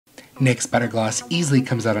NYX Butter Gloss easily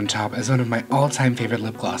comes out on top as one of my all-time favorite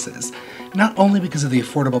lip glosses, not only because of the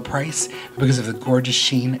affordable price, but because of the gorgeous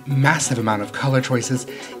sheen, massive amount of color choices,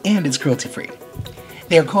 and it's cruelty-free.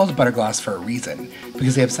 They are called Butter Gloss for a reason,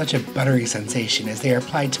 because they have such a buttery sensation as they are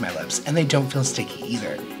applied to my lips, and they don't feel sticky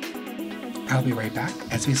either. I'll be right back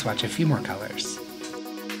as we swatch a few more colors.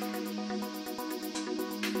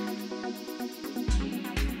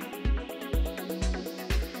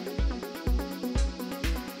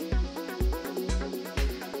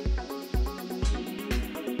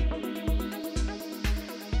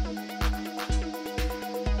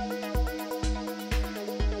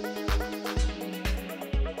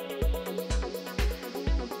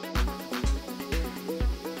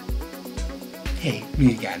 Hey,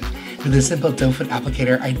 me again. With a simple doe foot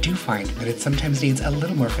applicator, I do find that it sometimes needs a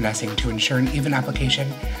little more finessing to ensure an even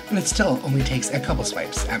application, but it still only takes a couple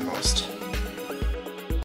swipes at most.